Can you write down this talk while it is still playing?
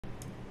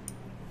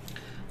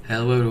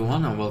Hello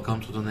everyone and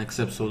welcome to the next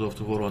episode of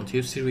the Voron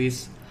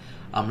series.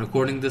 I'm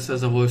recording this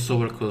as a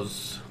voiceover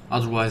because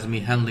otherwise me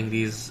handling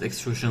these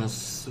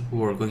extrusions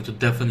who are going to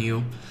deafen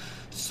you.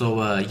 So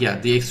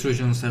the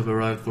extrusions have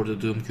arrived for the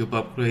Doom Cube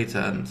upgrade,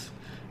 and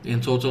in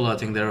total I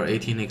think there are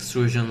 18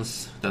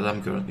 extrusions that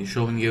I'm currently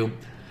showing you.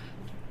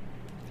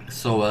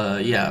 So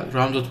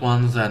rounded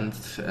ones and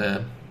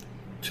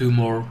two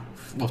more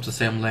of the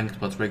same length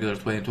but regular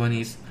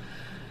 2020s.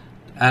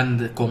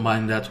 And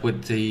combine that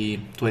with the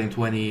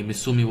 2020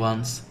 Misumi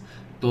ones.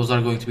 Those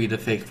are going to be the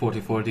fake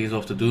 4040s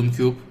of the Doom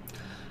Cube,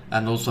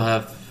 and also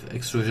have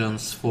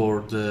extrusions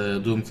for the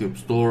Doom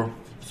Cube's door,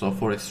 so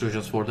 4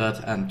 extrusions for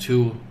that, and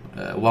two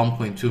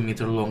 1.2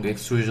 meter long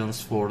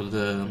extrusions for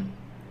the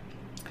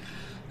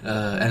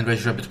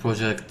Enrage Rabbit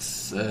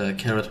Project's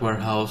Carrot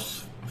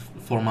Warehouse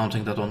for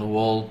mounting that on the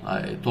wall.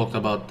 I talked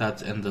about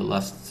that in the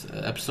last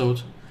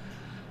episode.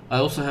 I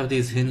also have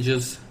these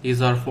hinges.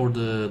 These are for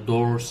the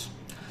doors.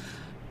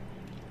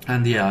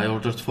 And yeah, I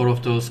ordered 4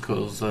 of those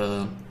because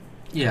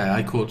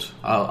I could.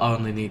 I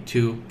only need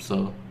 2,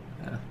 so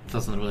it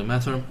doesn't really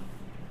matter.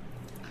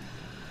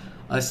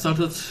 I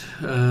started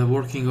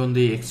working on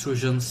the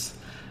extrusions.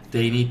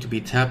 They need to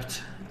be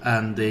tapped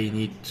and they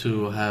need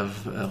to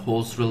have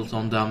holes drilled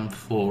on them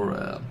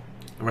for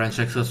wrench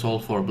access hole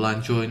for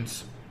blind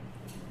joints.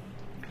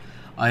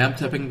 I am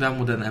tapping them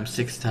with an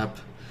M6 tap.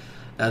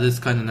 That is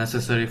kind of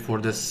necessary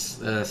for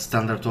this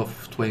standard of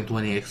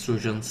 2020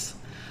 extrusions.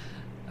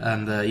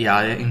 And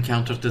I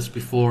encountered this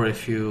before.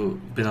 If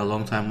you've been a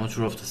long time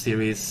watcher of the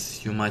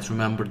series, you might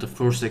remember the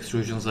first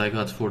extrusions I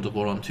got for the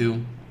Voron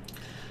 2.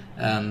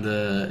 And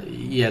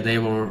they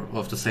were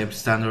of the same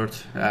standard,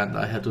 and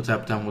I had to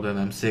tap them with an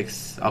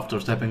M6 after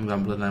tapping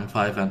them with an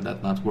M5 and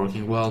that not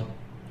working well.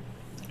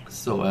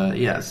 So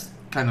it's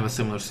kind of a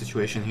similar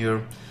situation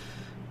here.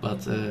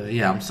 But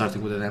I'm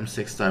starting with an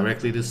M6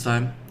 directly this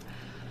time.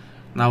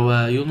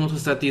 Now you'll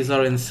notice that these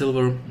are in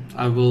silver.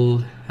 I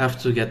will have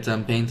to get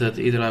them painted.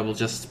 Either I will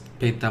just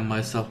paint them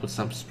myself with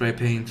some spray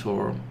paint,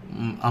 or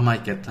I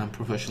might get them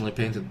professionally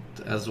painted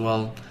as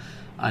well.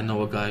 I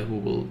know a guy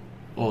who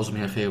owes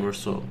me a favor,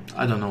 so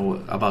I don't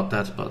know about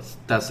that, but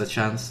that's a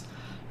chance.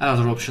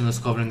 Another option is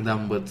covering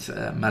them with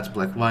matte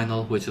black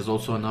vinyl, which is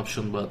also an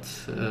option, but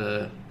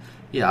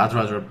I'd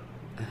rather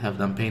have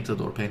them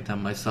painted or paint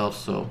them myself,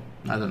 so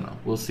I don't know.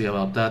 We'll see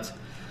about that.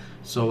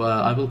 So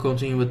I will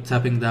continue with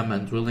tapping them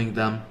and drilling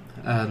them,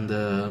 and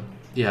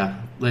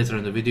later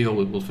in the video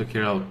we will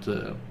figure out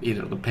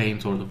either the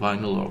paint or the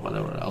vinyl or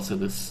whatever else it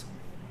is.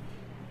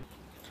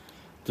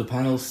 The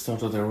panels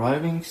started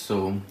arriving,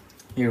 so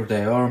here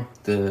they are.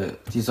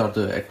 These are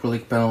the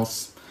acrylic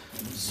panels.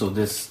 So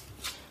this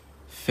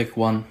thick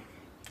one,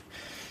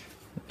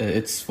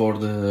 it's for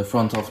the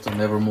front of the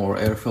Nevermore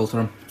air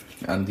filter,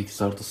 and these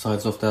are the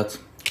sides of that.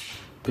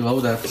 Below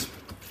that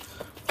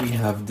we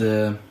have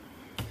the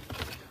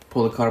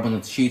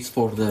polycarbonate sheets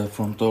for the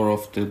front door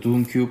of the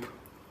Doom Cube.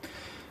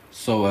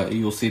 So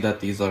you'll see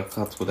that these are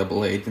cut with a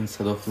blade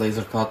instead of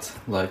laser cut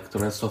like the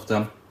rest of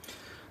them.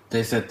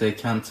 They said they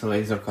can't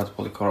laser cut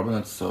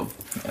polycarbonate, so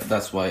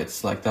that's why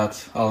it's like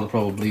that. I'll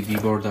probably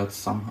deburr that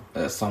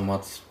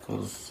somewhat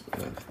because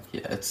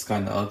it's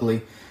kind of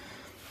ugly,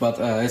 but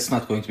it's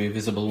not going to be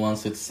visible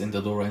once it's in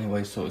the door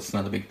anyway, so it's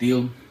not a big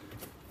deal.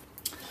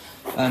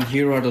 And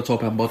here are the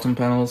top and bottom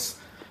panels.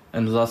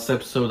 In the last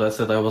episode I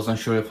said I wasn't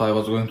sure if I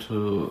was going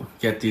to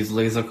get these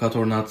laser cut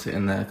or not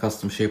in a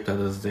custom shape, that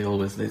is, they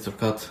always laser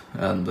cut,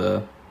 and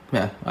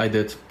I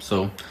did.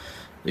 So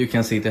you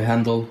can see the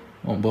handle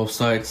on both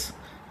sides.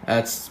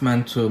 It's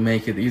meant to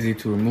make it easy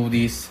to remove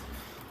these,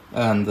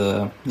 and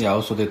I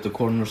also did the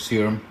corners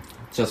here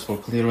just for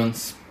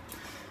clearance.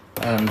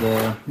 And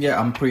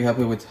I'm pretty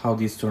happy with how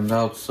these turned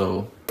out,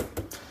 so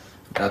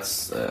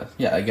that's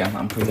again,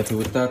 I'm pretty happy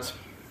with that.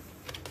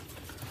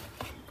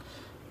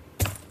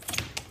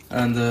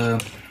 And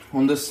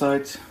on this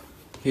side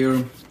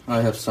here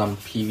I have some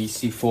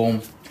PVC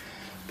foam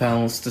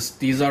panels.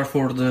 These are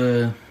for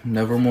the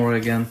Nevermore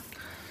again,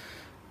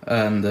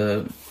 and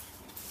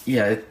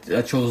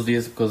I chose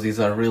these because these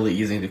are really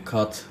easy to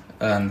cut,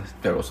 and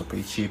they're also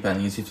pretty cheap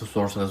and easy to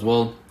source as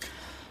well,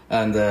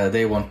 and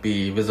they won't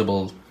be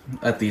visible,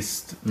 at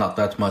least not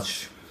that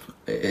much.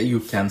 You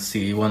can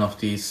see one of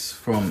these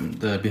from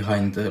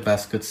behind the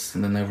baskets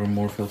in the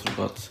Nevermore filter,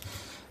 but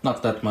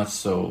not that much,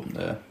 so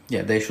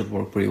they should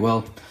work pretty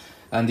well.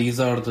 And these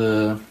are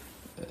the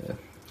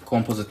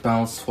composite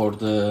panels for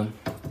the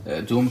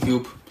Doom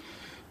Cube.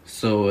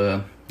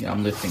 So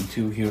I'm lifting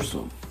 2 here,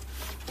 so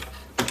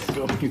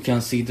you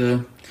can see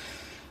the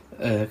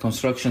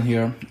construction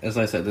here. As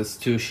I said, it's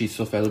 2 sheets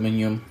of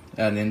aluminum,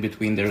 and in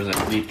between there's a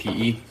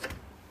VPE.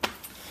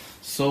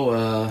 So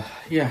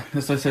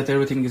as I said,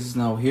 everything is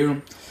now here.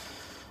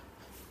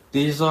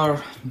 These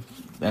are,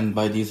 and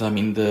by these I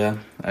mean the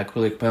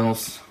acrylic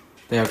panels,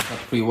 they are cut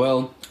pretty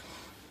well.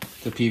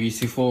 The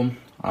PVC foam,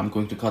 I'm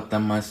going to cut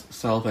them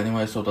myself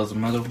anyway, so it doesn't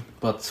matter.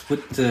 But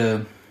with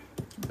the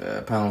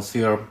panels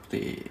here,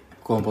 the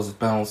composite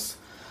panels,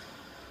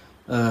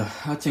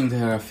 I think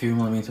they are a few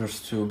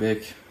millimeters too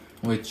big,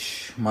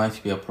 which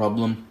might be a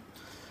problem.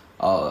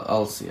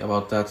 I'll see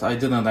about that. I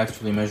didn't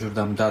actually measure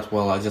them that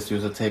well. I just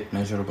used a tape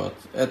measure, but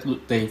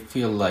they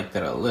feel like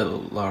they're a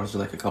little large,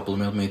 like a couple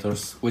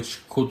millimeters, which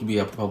could be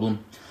a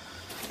problem.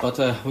 But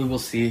we will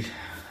see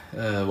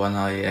when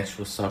I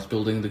actually start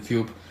building the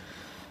cube.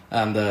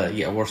 And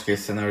yeah, worst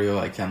case scenario,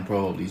 I can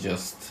probably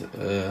just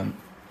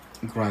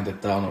grind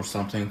it down or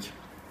something.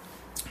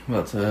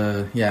 But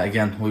yeah,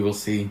 again, we will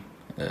see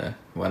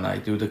when I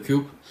do the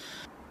cube.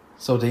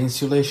 So the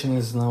insulation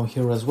is now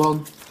here as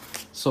well.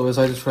 So as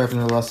I described in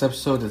the last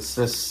episode, it's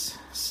this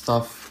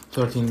stuff,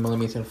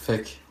 13mm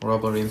thick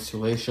rubber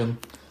insulation.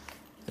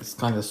 It's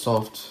kind of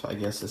soft, I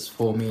guess it's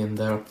foamy in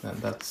there, and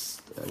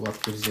that's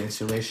what gives the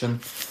insulation.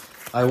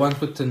 I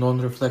went with the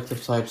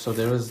non-reflective type, so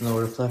there is no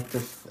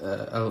reflective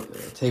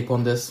tape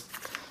on this.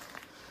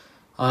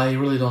 I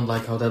really don't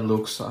like how that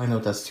looks. I know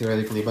that's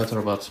theoretically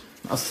better, but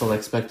I still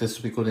expect this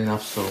to be good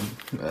enough, so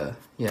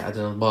yeah, I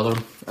didn't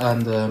bother.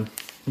 And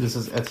this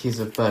is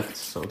adhesive backed,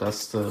 so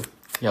that's the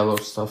yellow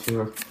stuff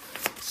here.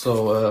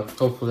 So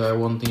hopefully I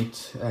won't need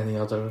any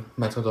other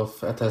method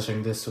of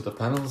attaching this to the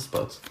panels,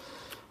 but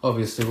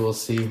obviously we'll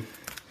see.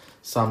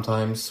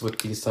 Sometimes with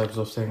these types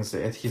of things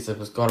the adhesive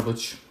is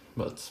garbage,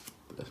 but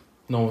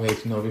no way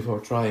to know before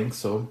trying,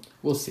 so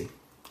we'll see.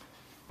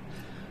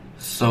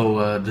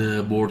 So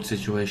the board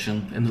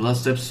situation. In the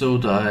last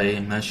episode I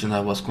mentioned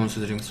I was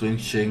considering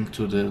switching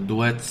to the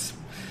duets.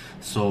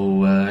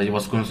 So I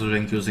was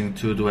considering using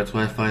 2 duet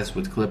Wi-Fi's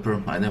with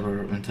Clipper. I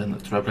never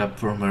intended to wrap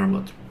firmware,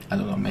 but I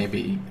don't know,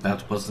 maybe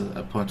that was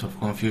a point of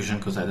confusion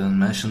because I didn't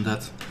mention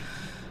that.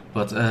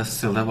 But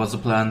still, that was the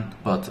plan.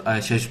 But I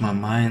changed my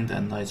mind,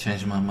 and I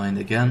changed my mind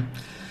again.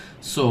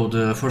 So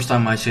the first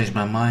time I changed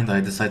my mind,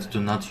 I decided to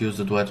not use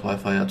the duet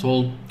Wi-Fi at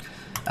all,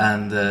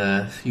 and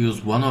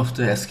use one of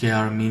the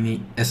SKR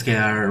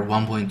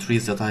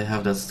 1.3s that I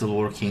have that's still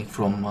working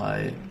from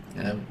my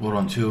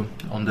Voron 2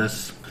 on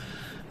this.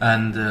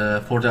 And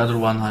for the other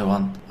one,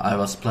 I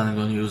was planning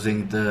on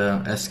using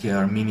the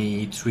SKR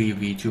Mini E3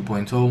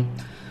 V2.0.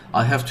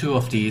 I have 2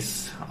 of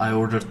these. I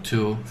ordered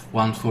 2,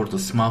 one for the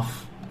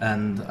SMUF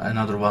and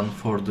another one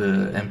for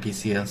the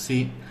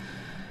MPCNC.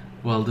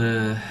 Well,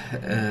 the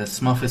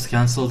SMUF is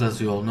cancelled, as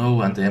you all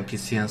know, and the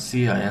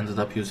MPCNC I ended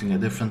up using a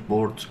different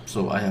board,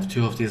 so I have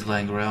 2 of these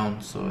lying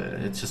around, so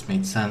it just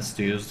made sense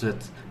to use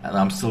it, and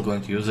I'm still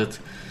going to use it.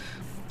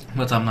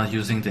 But I'm not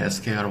using the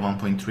SKR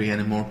 1.3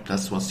 anymore.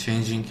 That's what's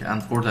changing,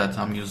 and for that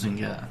I'm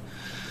using a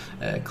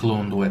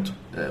clone duet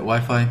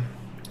Wi-Fi.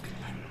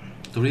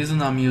 The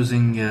reason I'm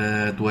using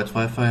duet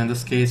Wi-Fi in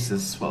this case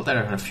is, well,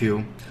 there are a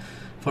few.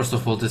 First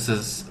of all, this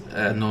is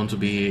known to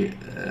be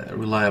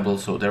reliable,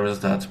 so there is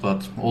that,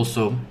 but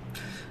also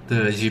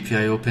the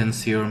GPIO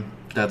pins here,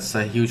 that's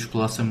a huge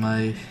plus in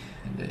my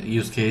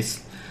use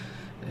case.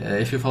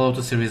 If you follow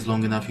the series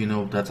long enough, you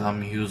know that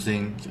I'm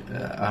using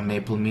a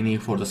Maple Mini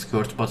for the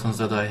skirt buttons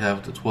that I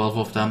have, the 12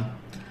 of them.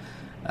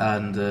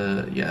 And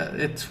yeah,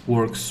 it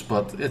works,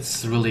 but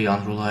it's really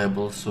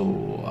unreliable,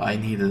 so I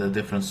needed a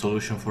different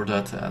solution for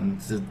that, and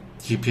the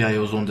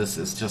GPIOs on this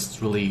is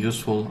just really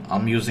useful.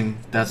 I'm using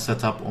that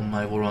setup on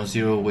my Voron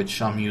Zero, which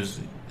I'm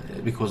using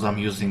because I'm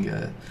using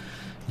a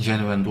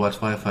genuine duet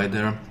Wi-Fi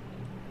there.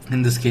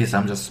 In this case,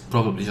 I'm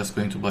probably just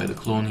going to buy the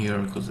clone here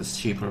because it's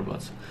cheaper,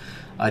 but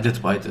I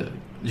did buy the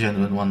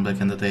genuine one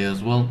back in the day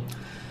as well.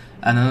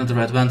 And another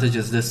advantage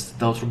is this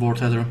daughter board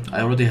header.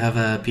 I already have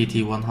a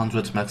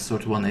PT100 Max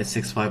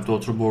 31865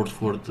 daughter board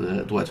for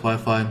the duet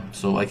Wi-Fi,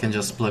 so I can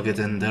just plug it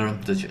in there,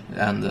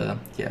 and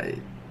yeah,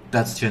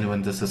 that's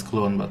genuine, this is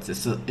clone, but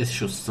it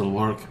should still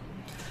work.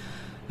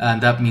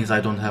 And that means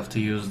I don't have to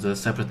use the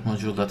separate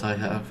module that I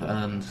have,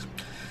 and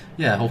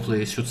yeah,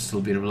 hopefully it should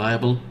still be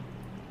reliable.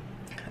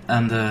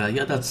 And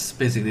yeah, that's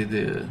basically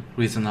the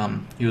reason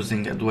I'm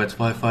using a duet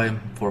Wi-Fi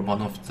for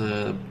one of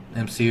the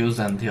MCUs,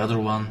 and the other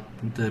one,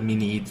 the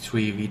Mini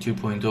E3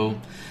 V2.0.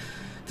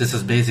 This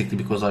is basically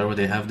because I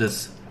already have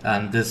this,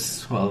 and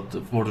this, well,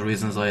 for the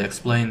reasons I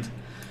explained.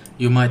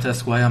 You might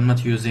ask why I'm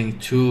not using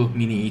 2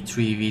 Mini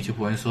E3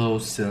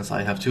 V2.0 since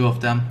I have 2 of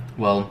them.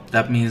 Well,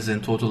 that means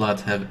in total I'd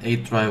have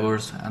 8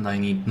 drivers, and I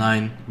need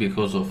 9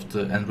 because of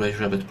the Enrage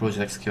Rabbit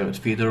Project's carrot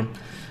feeder.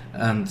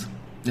 And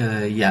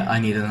yeah, I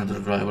need another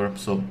driver,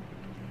 so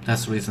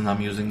that's the reason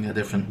I'm using a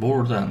different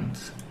board, and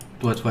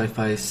duet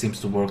Wi-Fi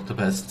seems to work the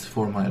best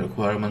for my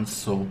requirements,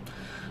 so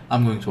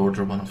I'm going to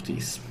order one of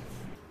these.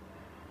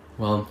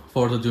 Well,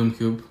 for the Doom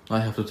Cube, I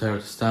have to tear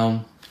this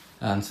down,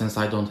 and since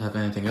I don't have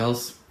anything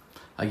else,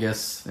 I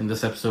guess in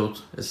this episode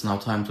it's now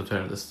time to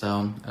tear this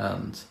down,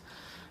 and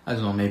I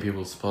don't know, maybe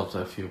we'll spot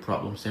a few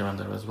problems here and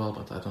there as well,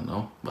 but I don't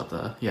know.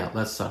 But yeah,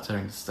 let's start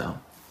tearing this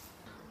down.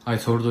 I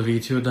tore the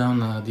V2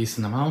 down a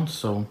decent amount,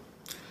 so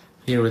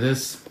here it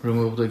is.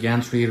 Remove the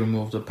gantry,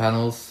 remove the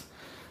panels.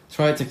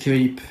 Try to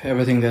keep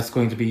everything that's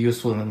going to be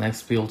useful in the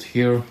next build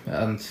here,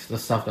 and the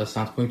stuff that's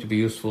not going to be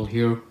useful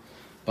here.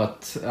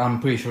 But I'm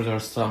pretty sure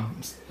there's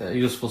some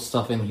useful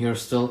stuff in here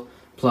still.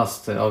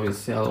 Plus,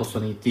 obviously, I'll also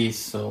need these,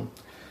 so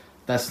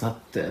that's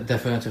not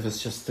definitive,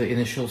 it's just the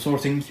initial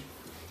sorting.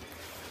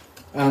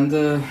 And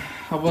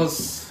I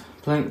was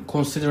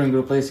considering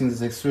replacing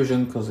this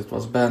extrusion because it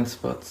was bent,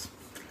 but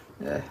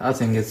I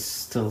think it's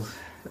still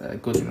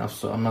good enough,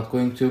 so I'm not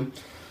going to.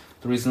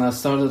 The reason I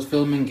started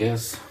filming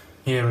is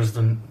here is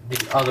the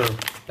other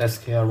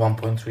SKR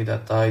 1.3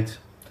 that died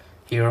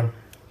here,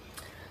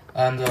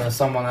 and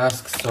someone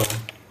asked, so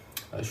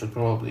I should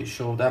probably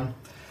show them.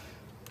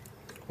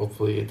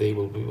 Hopefully they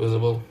will be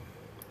visible.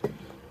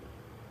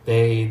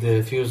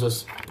 The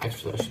fuses,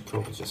 actually I should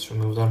probably just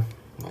remove them.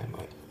 Why am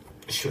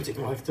I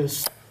shooting like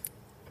this?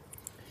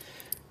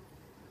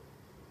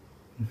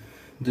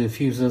 The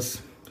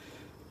fuses,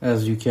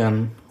 as you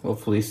can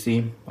hopefully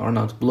see, are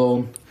not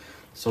blown,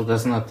 so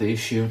that's not the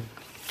issue.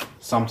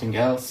 Something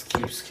else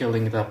keeps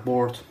killing that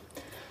board,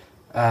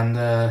 and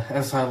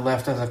as I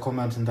left as a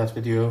comment in that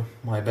video,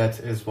 my bet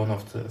is one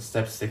of the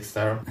step 6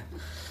 there.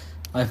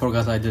 I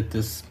forgot I did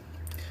this.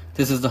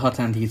 This is the hot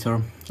end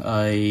heater.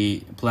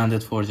 I planned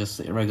it for just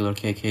regular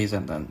KKs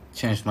and then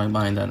changed my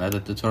mind and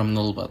added the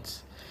terminal,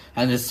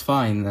 and it's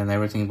fine and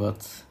everything,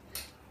 but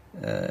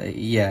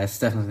yeah, it's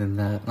definitely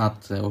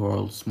not the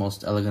world's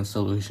most elegant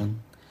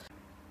solution.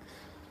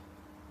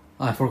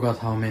 I forgot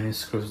how many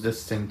screws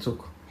this thing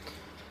took.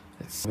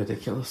 It's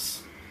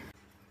ridiculous.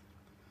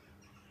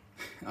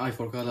 I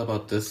forgot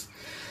about this.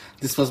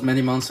 This was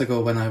many months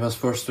ago when I was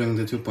first doing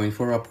the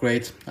 2.4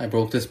 upgrade. I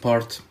broke this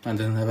part and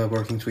didn't have a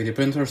working 3D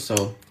printer,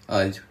 so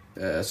I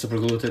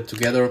superglued it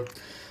together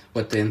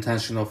with the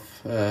intention of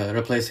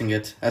replacing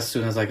it as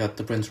soon as I got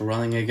the printer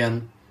running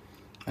again,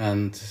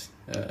 and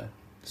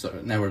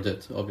so never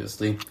did,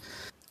 obviously.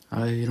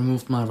 I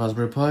removed my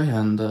Raspberry Pi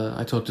and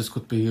I thought this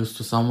could be used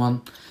to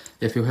someone.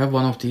 If you have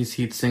one of these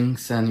heat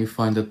sinks and you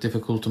find it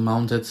difficult to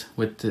mount it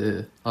with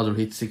the other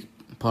heatsink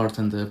part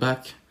in the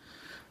back,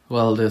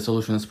 well, the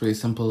solution is pretty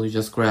simple. You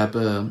just grab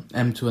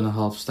M2.5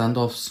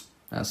 standoffs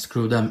and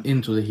screw them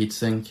into the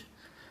heatsink,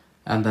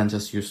 and then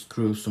just use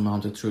screws to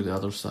mount it through the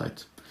other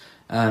side.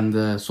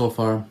 And so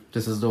far,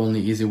 this is the only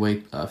easy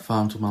way I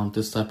found to mount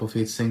this type of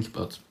heatsink,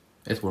 but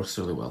it works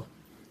really well.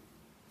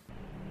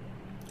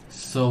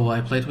 So I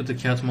played with the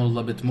CAD model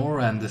a bit more,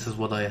 and this is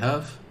what I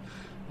have.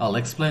 I'll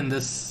explain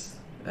this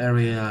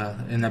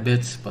area in a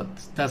bit, but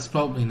that's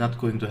probably not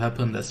going to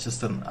happen. That's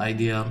just an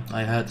idea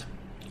I had.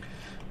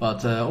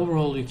 But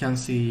overall, you can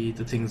see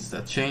the things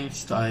that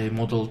changed. I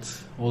modeled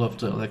all of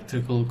the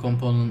electrical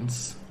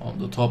components on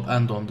the top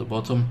and on the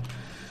bottom.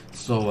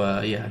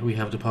 So yeah, we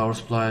have the power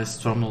supplies,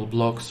 terminal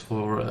blocks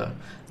for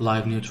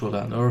live, neutral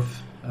and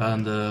earth,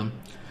 and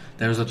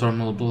there's a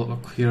terminal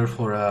block here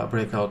for a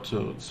breakout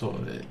too, so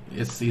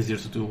it's easier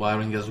to do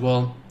wiring as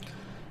well.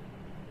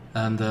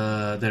 And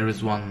there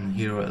is one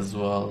here as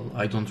well.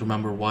 I don't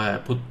remember why I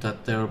put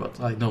that there, but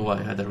I know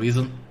I had a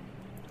reason.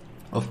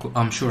 Of course,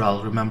 I'm sure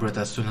I'll remember it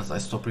as soon as I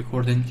stop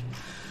recording.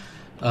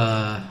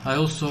 I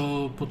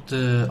also put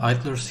the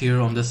idlers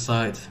here on this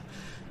side.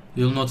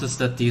 You'll notice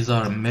that these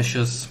are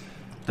meshes.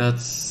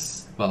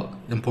 That's, well,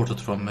 imported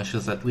from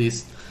meshes at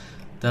least.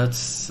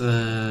 That's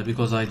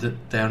because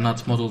they are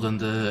not modeled in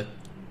the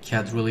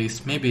CAD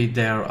release. Maybe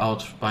they are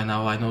out by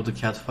now. I know the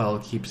CAD file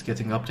keeps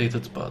getting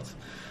updated, but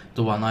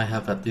the one I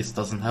have at least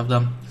doesn't have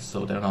them,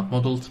 so they're not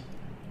modeled.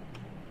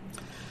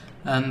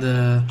 And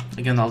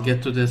again, I'll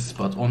get to this,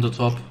 but on the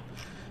top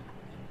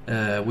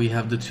we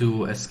have the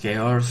two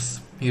SKRs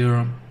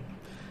here.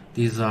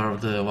 These are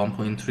the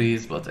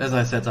 1.3s, but as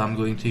I said, I'm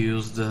going to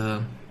use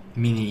the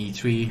Mini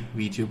E3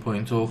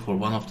 V2.0 for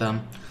one of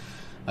them.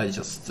 I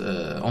just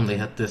only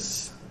had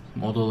this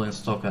model in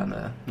stock, and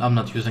I'm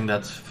not using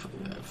that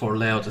for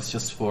layout. It's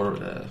just for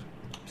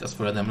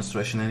a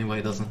demonstration anyway.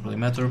 It doesn't really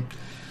matter.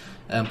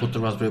 And put the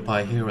Raspberry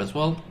Pi here as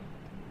well.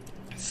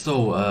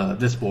 So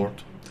this board,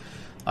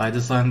 I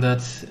designed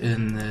that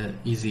in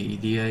Easy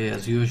EDA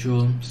as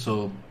usual.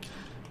 So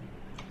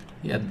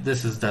yeah,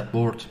 this is that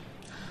board,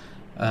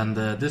 and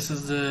this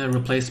is the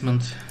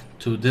replacement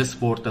to this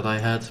board that I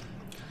had.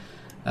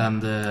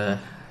 And the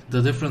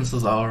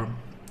differences are,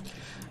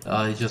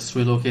 I just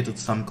relocated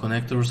some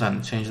connectors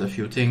and changed a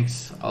few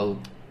things. I'll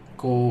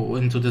go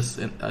into this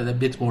in a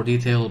bit more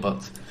detail,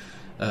 but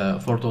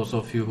for those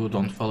of you who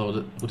didn't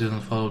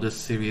follow this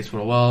series for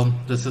a while,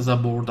 this is a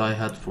board I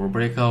had for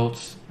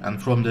breakouts,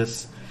 and from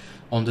this,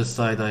 on this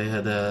side I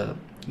had a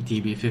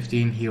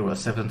DB15 here, a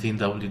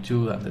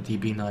 17W2, and a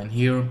DB9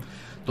 here.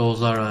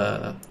 Those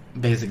are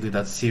basically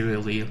that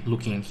serially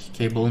looking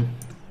cable.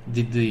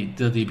 The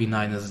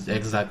DB9 is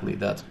exactly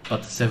that,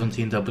 but the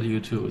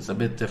 17W2 is a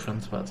bit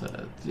different, but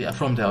yeah,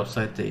 from the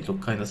outside they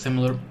look kind of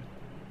similar.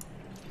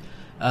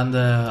 And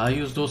I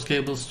use those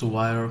cables to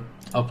wire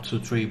up to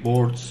 3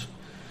 boards.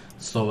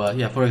 So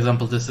yeah, for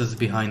example, this is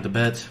behind the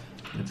bed.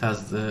 It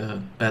has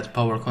the bed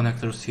power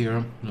connectors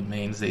here, the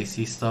mains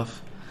AC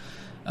stuff,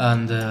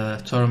 and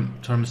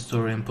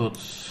thermistor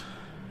inputs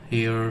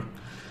here.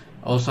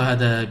 Also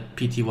had a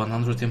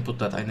PT100 input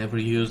that I never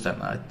used,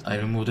 and I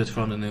removed it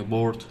from the new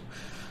board,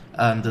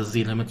 and the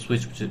Z limit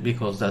switch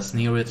because that's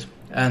near it,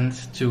 and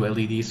 2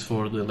 LEDs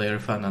for the layer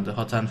fan and the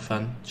hot end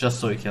fan, just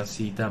so you can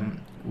see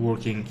them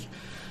working,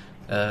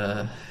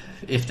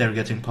 if they're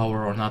getting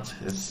power or not,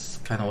 is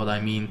kind of what I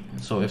mean.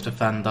 So if the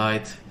fan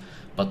died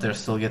but they're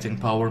still getting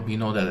power, you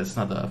know that it's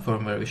not a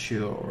firmware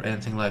issue or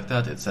anything like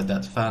that, it's a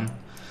dead fan.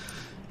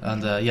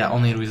 And yeah,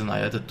 only reason I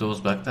added those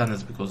back then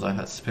is because I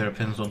had spare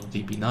pins on the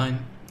DB9.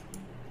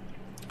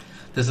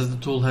 This is the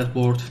tool head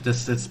board.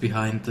 This sits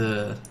behind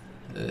the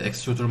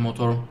extruder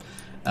motor,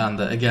 and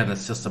again,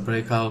 it's just a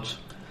breakout.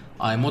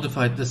 I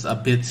modified this a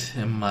bit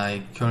in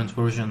my current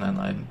version, and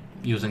I'm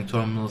using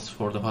terminals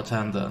for the hot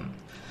end, and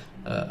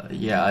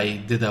yeah, I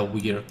did a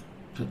weird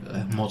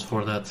mod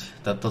for that.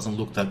 That doesn't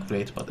look that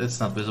great, but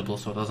it's not visible,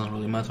 so it doesn't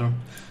really matter.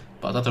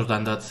 But other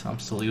than that, I'm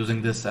still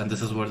using this, and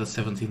this is where the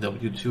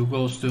 17W2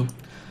 goes to.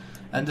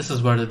 And this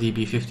is where the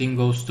DB15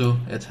 goes to.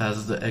 It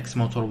has the X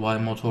motor, Y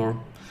motor,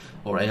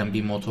 or A and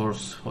B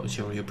motors,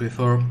 whichever you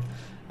prefer,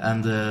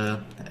 and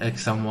the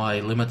X and Y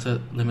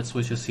limit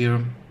switches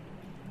here,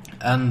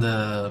 and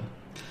the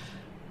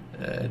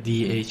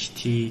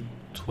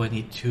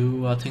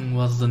DHT22, I think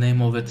was the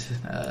name of it,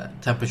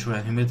 temperature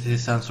and humidity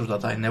sensor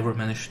that I never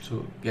managed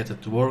to get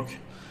it to work,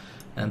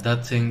 and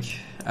that thing,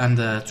 and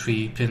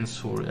 3 pins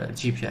for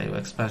GPIO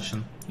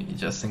expansion,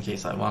 just in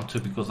case I want to,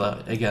 because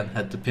I again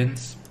had the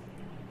pins.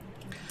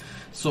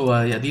 So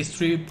yeah, these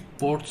 3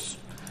 boards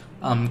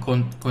I'm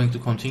going to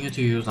continue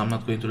to use. I'm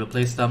not going to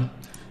replace them.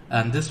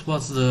 And this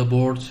was the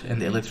board in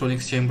the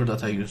electronics chamber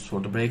that I used for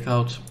the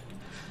breakout,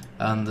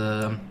 and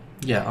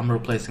yeah, I'm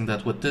replacing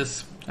that with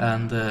this.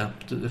 And a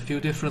few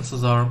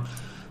differences are,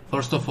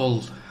 first of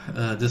all,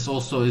 this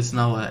also is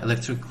now an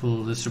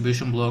electrical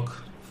distribution block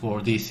for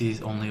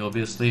DCs only,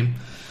 obviously.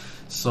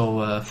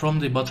 So from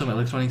the bottom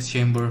electronics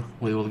chamber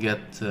we will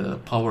get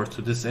power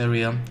to this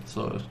area,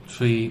 so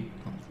 3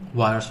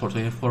 wires for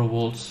 24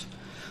 volts,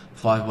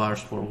 5 wires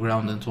for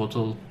ground in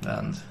total,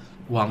 and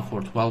 1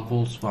 for 12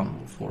 volts,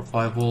 1 for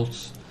 5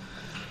 volts.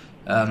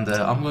 And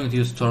I'm going to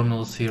use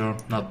terminals here,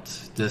 not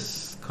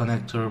this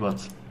connector,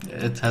 but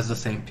it has the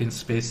same pin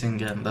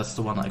spacing, and that's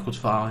the one I could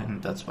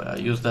find, that's why I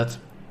use that.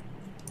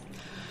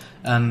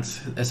 And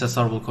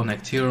SSR will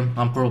connect here.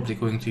 I'm probably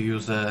going to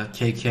use a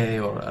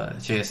KK or a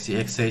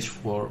JST-XH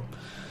for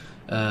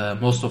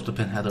most of the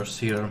pin headers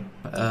here,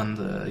 and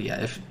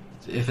yeah,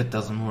 if it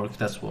doesn't work,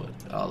 that's what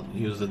I'll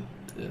use the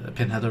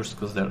pin headers,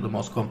 because they're the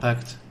most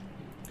compact.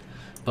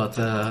 But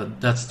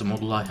that's the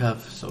model I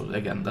have, so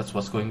again, that's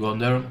what's going on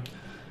there.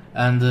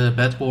 And the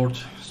bed board,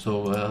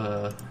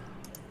 so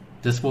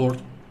this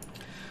board,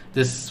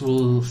 this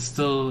will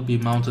still be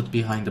mounted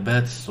behind the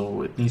bed,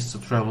 so it needs to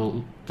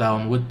travel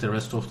down with the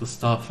rest of the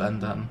stuff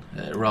and then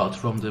route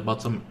from the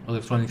bottom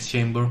electronics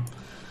chamber.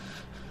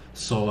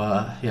 So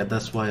yeah,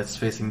 that's why it's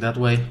facing that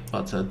way,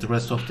 but the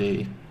rest of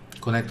the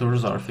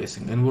connectors are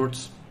facing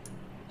inwards.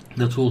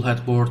 The tool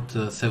head board,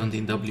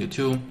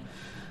 17W2,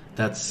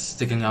 that's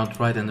sticking out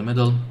right in the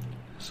middle,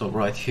 so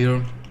right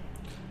here.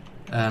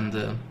 And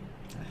the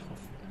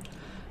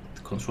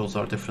controls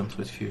are different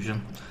with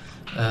Fusion.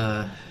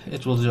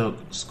 It will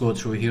just go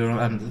through here,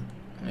 and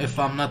if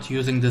I'm not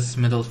using this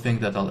middle thing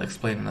that I'll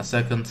explain in a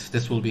second,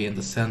 this will be in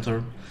the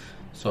center,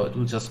 so it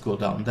will just go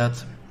down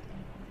that.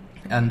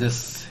 And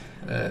this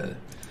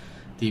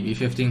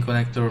DB15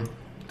 connector,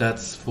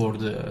 that's for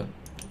the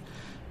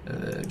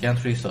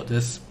gantry, so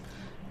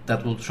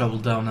that will travel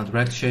down a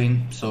drag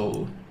chain,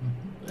 so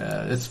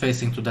it's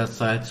facing to that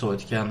side, so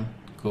it can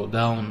go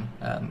down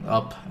and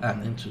up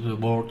and into the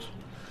board.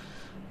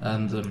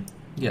 And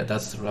yeah,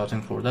 that's the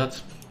routing for that.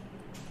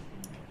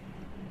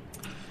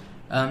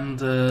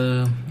 And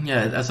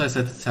yeah, as I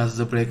said, it has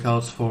the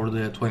breakouts for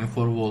the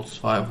 24 volts,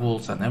 5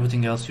 volts, and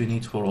everything else you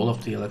need for all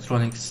of the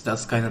electronics.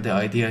 That's kind of the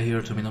idea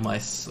here, to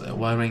minimize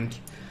wiring.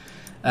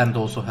 And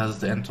also has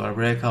the entire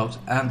breakout,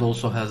 and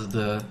also has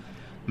the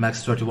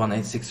Max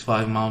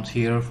 31865 mount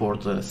here for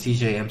the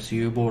CJ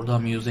MCU board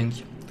I'm using.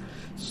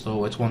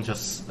 So it won't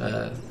just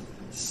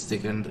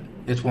stick in,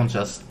 it won't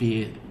just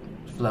be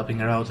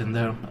flapping around in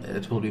there,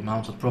 it will be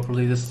mounted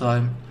properly this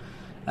time.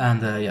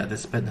 And yeah,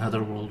 this pin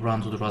header will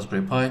run to the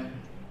Raspberry Pi.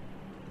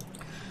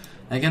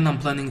 Again, I'm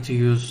planning to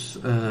use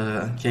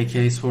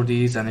KKs for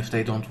these, and if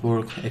they don't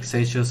work,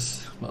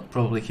 XHs, but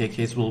probably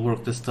KKs will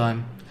work this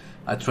time.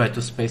 I tried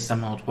to space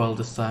them out well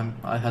this time.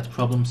 I had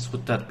problems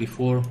with that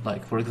before,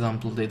 like for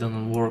example, they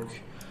didn't work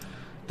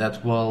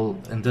that well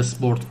in this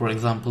board, for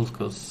example,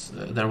 because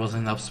there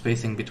wasn't enough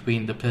spacing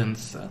between the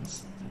pins and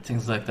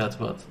things like that,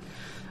 but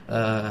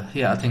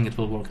yeah, I think it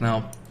will work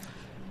now.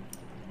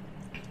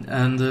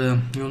 And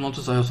you'll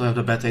notice I also have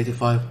the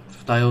BAT85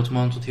 diode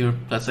mounted here.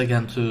 That's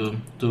again to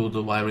do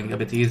the wiring a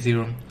bit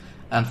easier,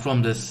 and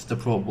from this the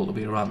probe will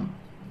be run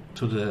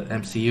to the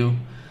MCU,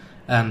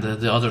 and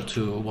the other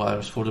 2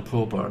 wires for the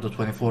probe are the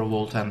 24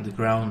 volt and the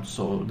ground,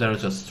 so they're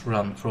just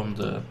run from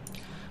the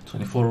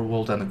 24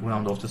 volt and the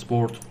ground of this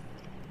board.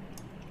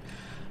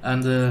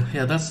 And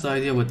yeah, that's the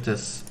idea with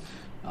this.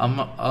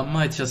 I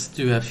might just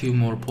do a few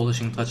more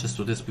polishing touches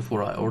to this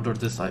before I order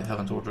this. I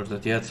haven't ordered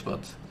it yet,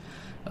 but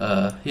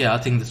yeah, I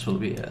think this will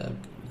be a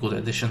good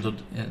addition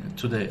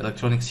to the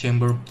electronics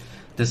chamber.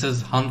 This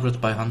is 100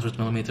 by 100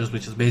 millimeters,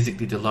 which is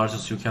basically the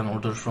largest you can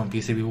order from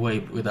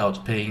PCB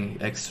without paying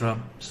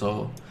extra.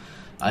 So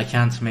I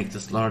can't make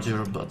this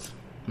larger, but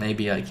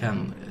maybe I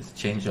can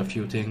change a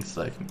few things,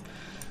 like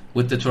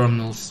with the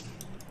terminals,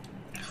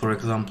 for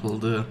example,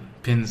 the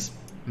pins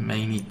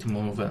may need to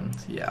move, and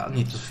yeah, I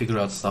need to figure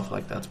out stuff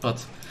like that,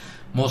 but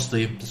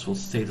mostly this will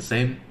stay the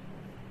same.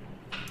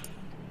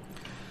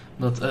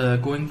 But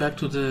going back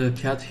to the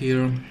CAD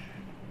here,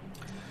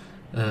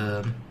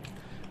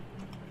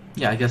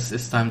 yeah, I guess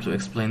it's time to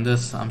explain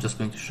this. I'm just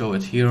going to show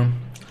it here.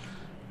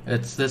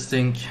 It's this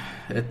thing.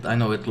 I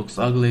know it looks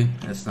ugly,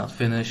 it's not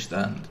finished,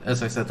 and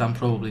as I said, I'm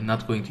probably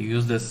not going to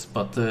use this,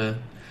 but the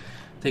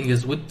thing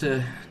is, with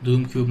the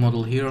Doom Cube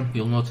model here,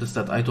 you'll notice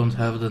that I don't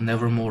have the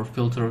Nevermore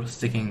filter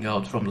sticking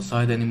out from the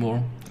side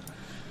anymore.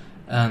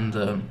 And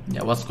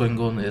yeah, what's going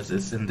on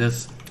is in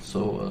this.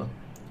 So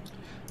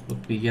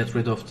would we get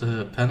rid of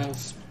the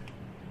panels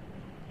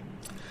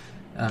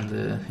and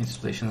the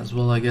installation as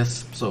well, I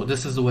guess. So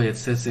this is the way it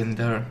sits in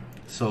there.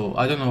 So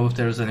I don't know if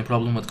there's any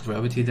problem with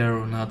gravity there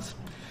or not.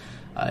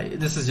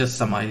 This is just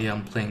some idea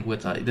I'm playing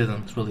with. I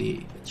didn't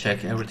really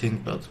check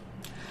everything, but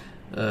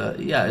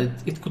yeah,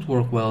 it could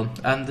work well.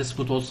 And this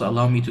would also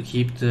allow me to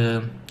keep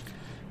the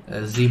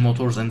Z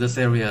motors in this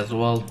area as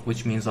well,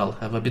 which means I'll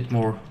have a bit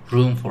more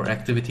room for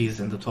activities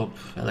in the top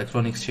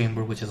electronics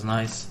chamber, which is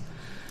nice.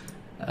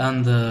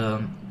 And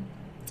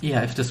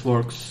yeah, if this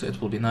works,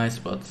 it will be nice,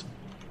 but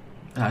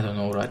I don't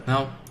know right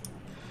now.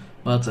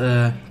 But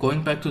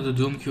going back to the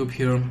Doom Cube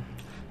here,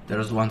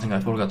 there's one thing I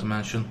forgot to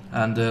mention,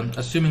 and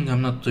assuming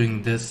I'm not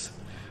doing this,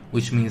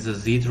 which means the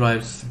Z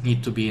drives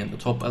need to be in the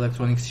top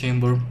electronics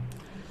chamber,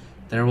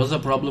 there was a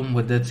problem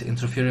with it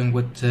interfering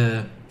with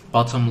the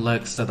bottom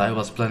legs that I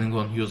was planning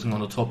on using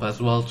on the top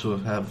as well, to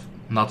have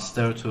nuts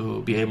there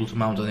to be able to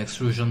mount an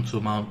extrusion,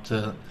 to mount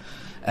the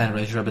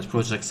Enraged Rabbit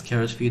Project's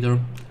carrot feeder.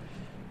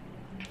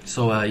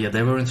 So yeah,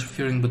 they were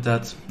interfering with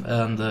that,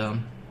 and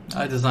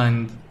I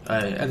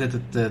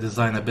edited the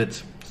design a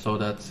bit so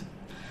that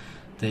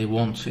they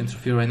won't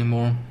interfere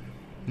anymore.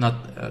 Not,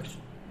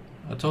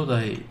 I thought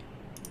I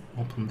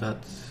opened that.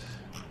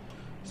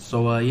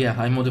 So yeah,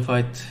 I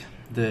modified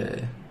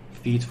the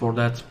feed for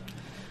that.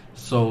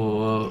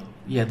 So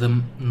yeah,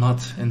 the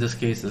nut in this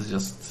case is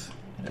just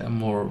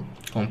more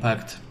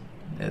compact.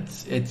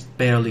 It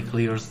barely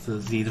clears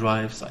the Z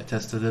drives. I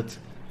tested it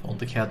on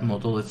the CAD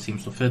model, it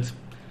seems to fit.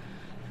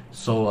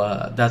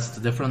 So that's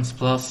the difference.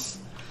 Plus,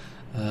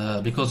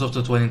 because of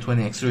the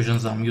 2020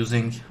 extrusions I'm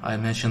using, I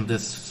mentioned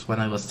this when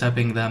I was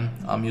tapping them,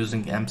 I'm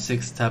using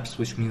M6 taps,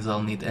 which means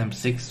I'll need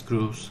M6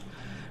 screws,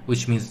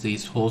 which means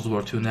these holes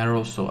were too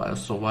narrow, so I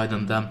also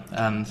widened them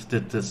and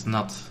did this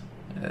nut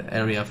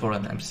area for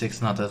an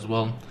M6 nut as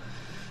well,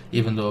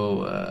 even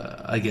though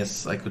I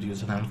guess I could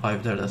use an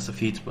M5 there, that's a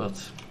feat, but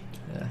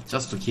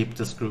just to keep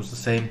the screws the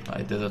same,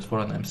 I did it for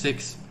an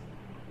M6.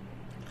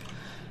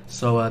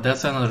 So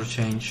that's another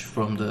change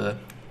from the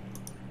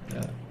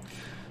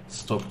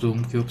stock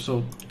Doom Cube.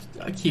 So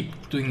I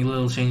keep doing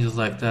little changes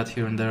like that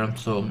here and there,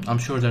 so I'm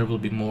sure there will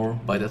be more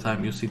by the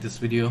time you see this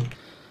video.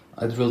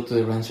 I drilled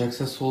the wrench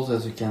access holes,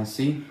 as you can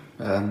see,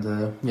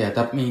 and yeah,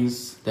 that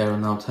means they are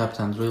now tapped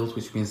and drilled,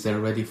 which means they're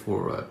ready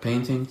for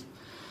painting.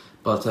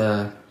 But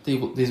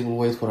these will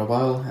wait for a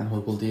while, and we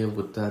will deal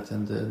with that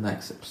in the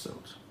next episode.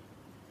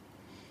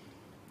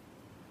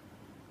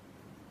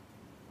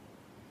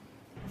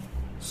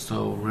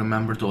 So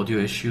remember the audio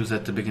issues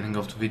at the beginning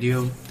of the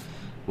video?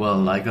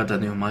 Well, I got a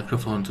new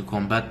microphone to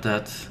combat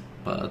that,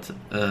 but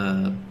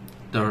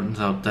turns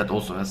out that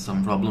also has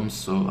some problems,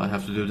 so I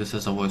have to do this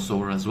as a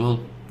voiceover as well.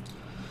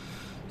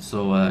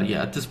 So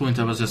yeah, at this point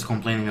I was just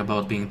complaining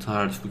about being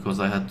tired because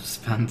I had to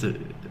spend the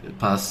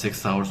past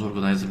 6 hours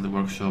organizing the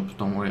workshop.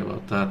 Don't worry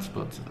about that,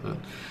 but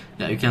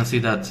yeah, you can see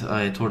that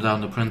I tore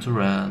down the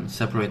printer and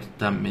separated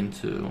them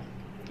into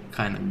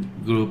kind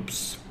of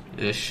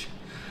groups-ish.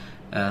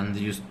 And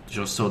you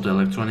just saw the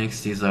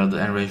electronics. These are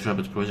the Enraged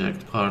Rabbit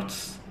project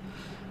parts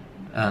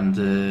and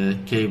the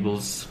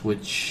cables,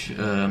 which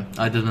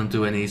I didn't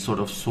do any sort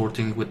of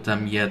sorting with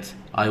them yet.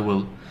 I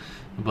will,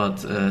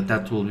 but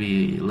that will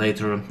be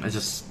later. I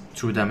just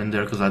threw them in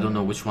there because I don't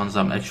know which ones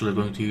I'm actually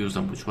going to use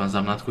and which ones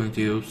I'm not going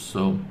to use.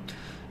 So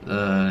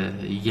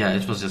yeah,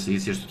 it was just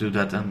easier to do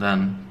that and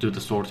then do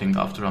the sorting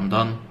after I'm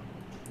done.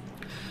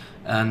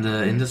 And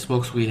in this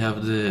box we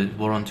have the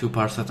Voron 2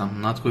 parts that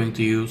I'm not going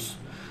to use.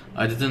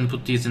 I didn't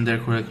put these in their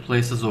correct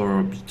places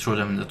or throw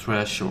them in the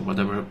trash or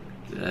whatever,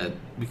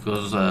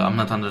 because I'm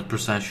not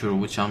 100% sure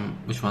which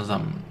ones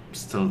I'm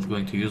still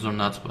going to use or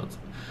not, but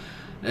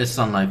it's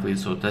unlikely,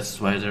 so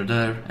that's why they're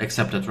there,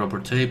 except that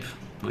rubber tape,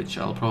 which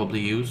I'll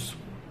probably use.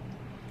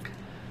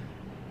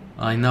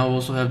 I now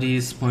also have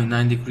these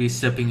 0.9 degree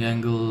stepping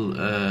angle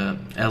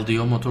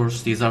LDO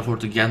motors. These are for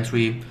the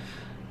gantry.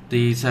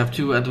 These have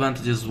two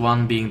advantages,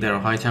 one being their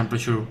high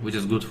temperature, which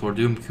is good for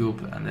Doom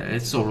Cube, and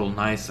it's overall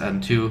nice,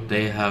 and two,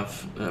 they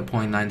have a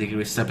 0.9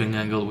 degree stepping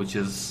angle, which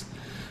is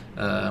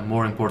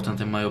more important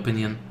in my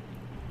opinion.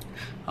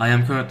 I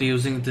am currently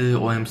using the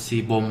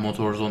OMC bomb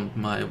motors on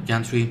my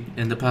gantry.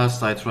 In the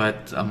past I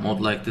tried a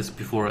mod like this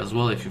before as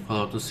well. If you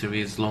follow the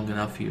series long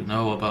enough you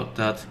know about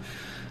that,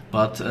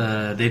 but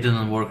they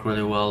didn't work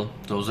really well,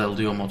 those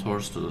LDO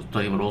motors.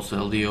 They were also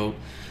LDO,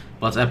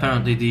 but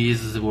apparently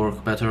these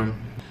work better.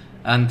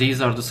 And these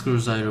are the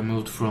screws I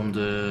removed from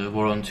the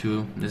Voron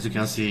 2. As you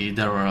can see,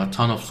 there are a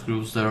ton of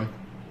screws there.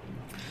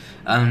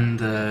 And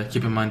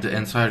keep in mind the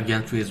entire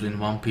gantry is in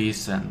one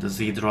piece, and the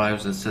Z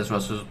drives, etc.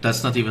 So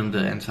that's not even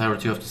the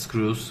entirety of the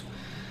screws.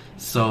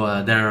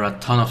 So there are a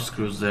ton of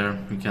screws there,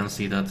 you can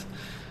see that.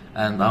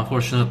 And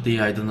unfortunately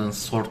I didn't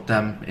sort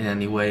them in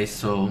any way,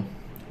 so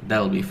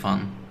that'll be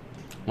fun.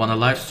 Wanna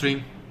live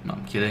stream? No,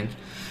 I'm kidding.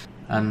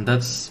 And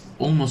that's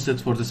almost it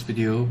for this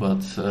video,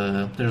 but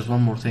there's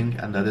one more thing,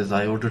 and that is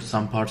I ordered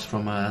some parts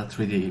from a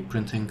 3D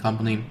printing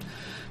company.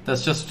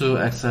 That's just to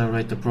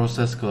accelerate the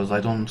process, because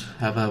I don't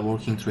have a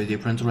working 3D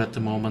printer at the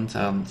moment,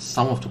 and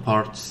some of the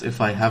parts,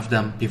 if I have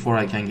them before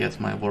I can get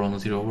my Voron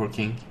Zero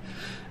working,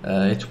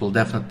 it will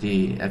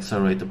definitely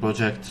accelerate the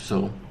project.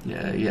 So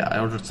yeah, I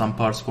ordered some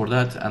parts for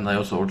that, and I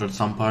also ordered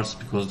some parts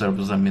because there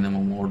was a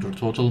minimum order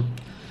total.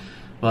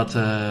 But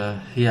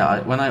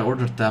when I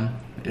ordered them,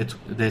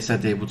 they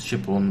said they would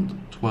ship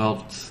on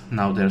 12th.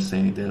 Now they're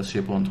saying they'll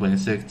ship on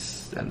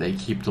 26th, and they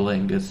keep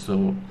delaying it.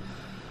 So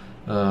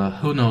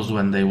who knows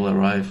when they will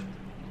arrive.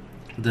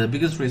 The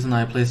biggest reason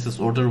I placed this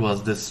order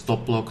was this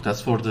stop block.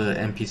 That's for the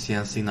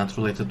MPCNC, not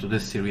related to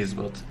this series,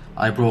 but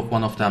I broke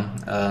one of them,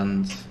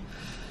 and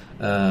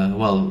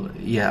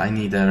I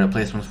need a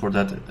replacement for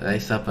that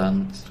ASAP,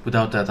 and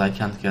without that I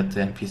can't get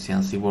the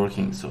MPCNC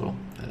working. So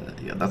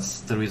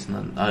that's the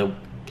reason I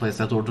placed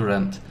that order.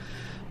 And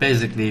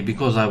basically,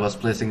 because I was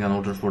placing an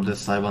order for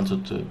this, I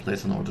wanted to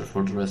place an order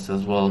for the rest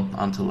as well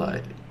until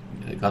I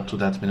got to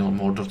that minimum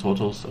order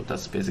total. So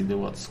that's basically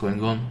what's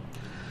going on.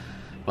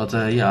 But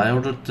I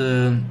ordered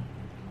the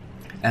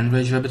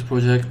Enrage Rabbit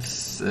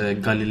Project's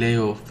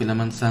Galileo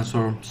filament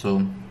sensor.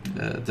 So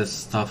this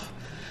stuff,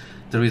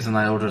 the reason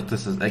I ordered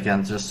this is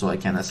again just so I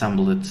can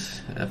assemble it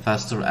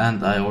faster,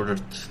 and I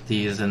ordered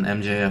these in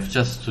MJF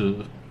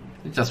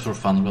just for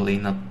fun, really.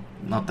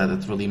 Not that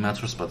it really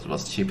matters, but it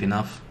was cheap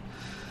enough.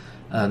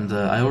 And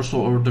I also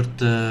ordered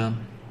the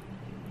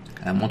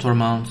motor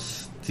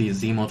mounts, the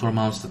Z motor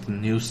mounts, the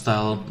new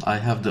style. I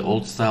have the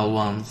old style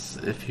ones.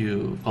 If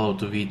you follow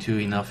the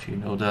V2 enough, you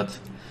know that.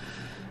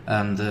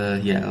 And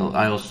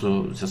I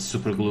also just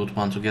super glued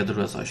one together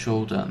as I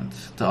showed, and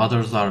the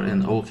others are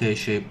in okay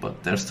shape,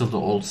 but they're still the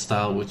old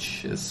style,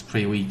 which is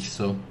pretty weak.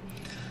 So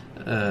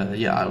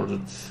I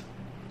ordered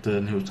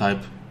the new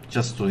type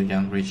just to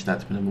again reach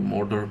that minimum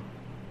order.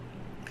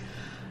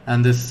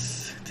 And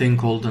this thing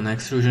called an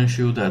extrusion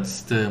shoe,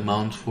 that's the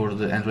mount for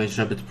the Enrage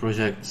Rabbit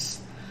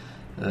Project's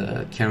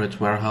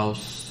Carrot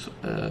Warehouse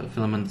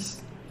filament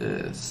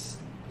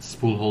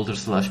spool holder /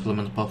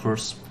 filament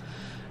buffers.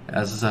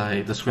 As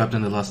I described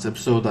in the last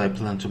episode, I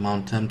plan to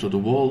mount them to the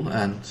wall,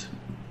 and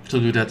to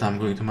do that I'm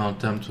going to mount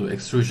them to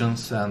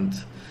Extrusions, and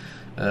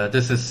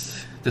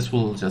this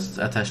will just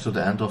attach to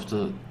the end of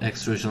the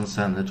Extrusions,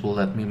 and it will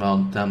let me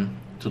mount them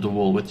to the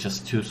wall with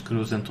just 2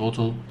 screws in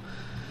total.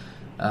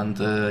 And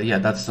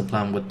that's the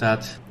plan with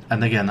that.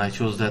 And again, I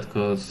chose that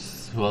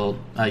because, well,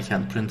 I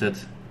can print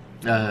it.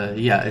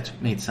 It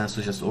made sense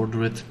to just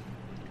order it.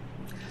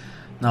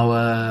 Now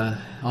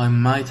I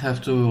might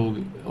have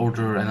to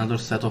order another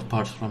set of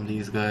parts from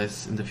these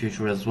guys in the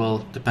future as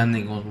well,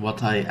 depending on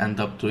what I end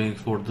up doing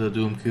for the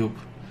Doom Cube.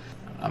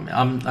 I mean,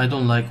 I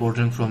don't like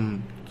ordering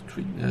from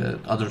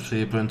other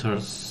 3D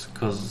printers,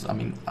 because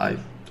I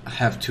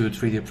have 2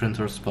 3D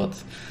printers,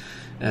 but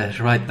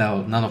right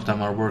now none of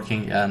them are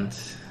working. And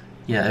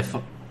if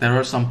there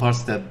are some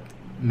parts that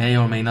may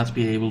or may not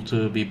be able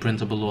to be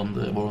printable on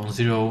the Voron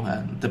Zero,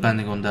 and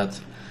depending on that,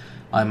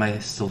 I may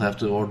still have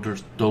to order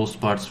those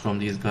parts from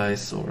these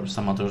guys or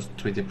some other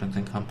 3D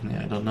printing company,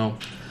 I don't know.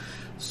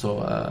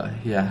 So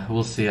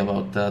we'll see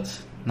about that.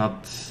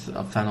 Not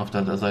a fan of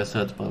that, as I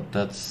said, but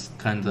that's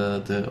kinda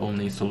the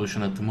only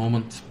solution at the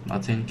moment, I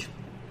think.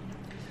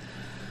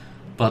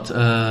 But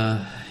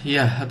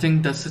I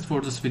think that's it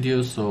for this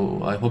video,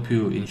 so I hope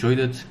you enjoyed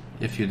it.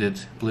 If you did,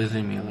 please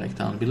leave me a like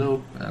down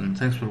below, and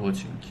thanks for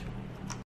watching.